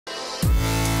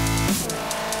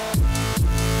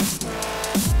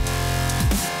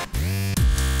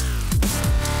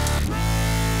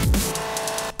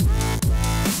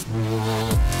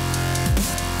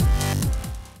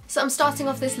So I'm starting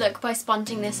off this look by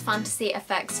sponging this Fantasy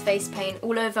FX face paint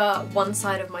all over one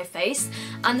side of my face,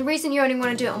 and the reason you only want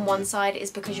to do it on one side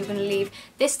is because you're going to leave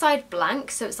this side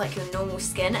blank, so it's like your normal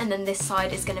skin, and then this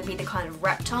side is going to be the kind of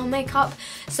reptile makeup,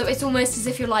 so it's almost as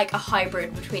if you're like a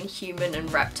hybrid between human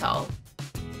and reptile.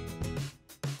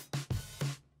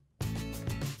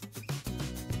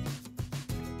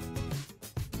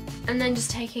 And then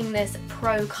just taking this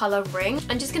Pro Colour ring,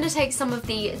 I'm just going to take some of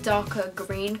the darker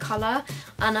green colour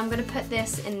and I'm going to put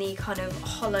this in the kind of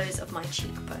hollows of my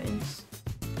cheekbones.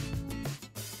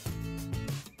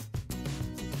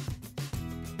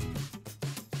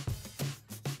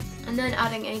 And then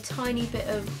adding a tiny bit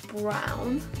of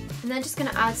brown, and then just going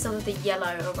to add some of the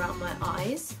yellow around my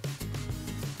eyes.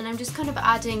 And I'm just kind of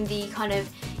adding the kind of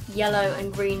yellow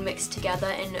and green mixed together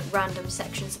in random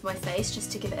sections of my face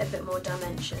just to give it a bit more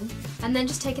dimension. And then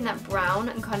just taking that brown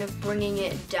and kind of bringing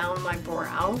it down my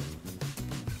brow.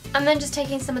 And then just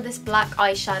taking some of this black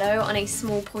eyeshadow on a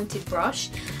small pointed brush,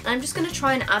 and I'm just going to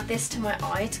try and add this to my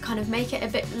eye to kind of make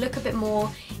it look a bit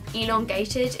more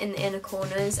elongated in the inner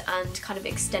corners and kind of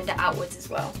extend it outwards as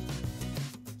well.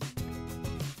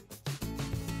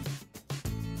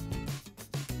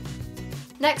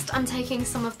 Next, I'm taking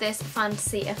some of this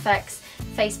Fantasy FX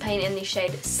face paint in the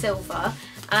shade Silver,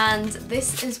 and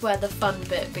this is where the fun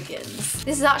bit begins.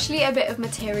 This is actually a bit of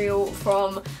material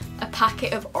from a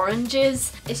packet of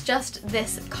oranges. It's just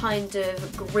this kind of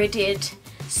gridded,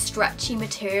 stretchy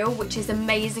material, which is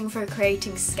amazing for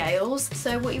creating scales.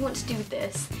 So what you want to do with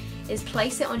this is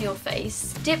place it on your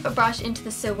face, dip a brush into the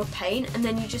silver paint, and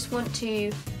then you just want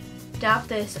to dab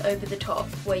this over the top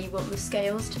where you want the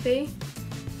scales to be.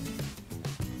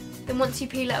 Then once you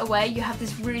peel it away, you have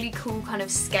this really cool kind of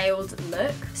scaled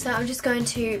look. So I'm just going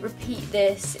to repeat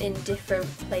this in different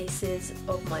places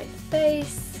of my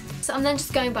face. So I'm then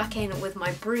just going back in with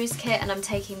my bruise kit, and I'm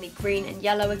taking the green and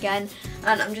yellow again,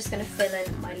 and I'm just going to fill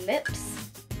in my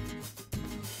lips.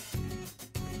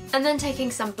 And then taking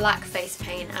some black face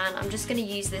paint, and I'm just going to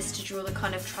use this to draw the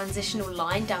kind of transitional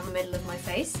line down the middle of my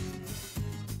face.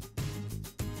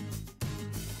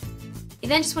 You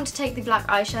then just want to take the black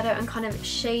eyeshadow and kind of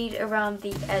shade around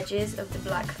the edges of the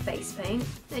black face paint.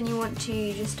 Then you want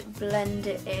to just blend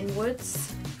it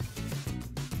inwards,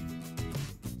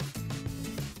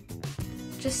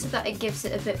 just so that it gives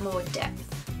it a bit more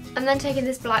depth. And then taking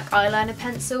this black eyeliner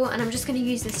pencil, and I'm just going to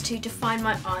use this to define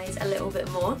my eyes a little bit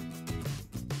more.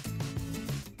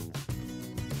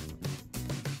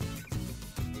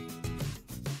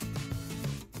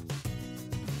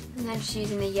 And then just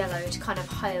using the yellow to kind of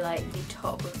highlight the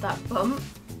top of that bump.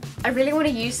 I really want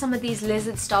to use some of these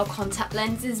lizard style contact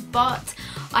lenses, but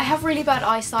I have really bad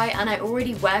eyesight and I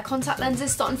already wear contact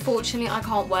lenses, so unfortunately I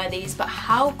can't wear these, but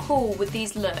how cool would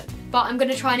these look? But I'm going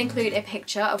to try and include a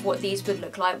picture of what these would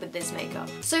look like with this makeup.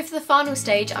 So for the final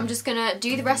stage, I'm just going to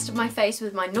do the rest of my face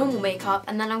with my normal makeup,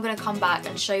 and then I'm going to come back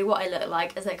and show you what I look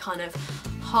like as a kind of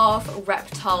half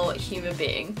reptile human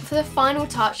being. For the final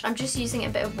touch, I'm just using a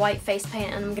bit of white face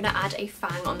paint, and I'm going to add a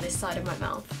fang on this side of my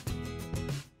mouth.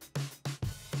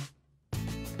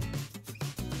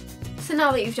 So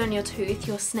now that you've done your tooth,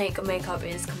 your snake makeup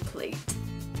is complete.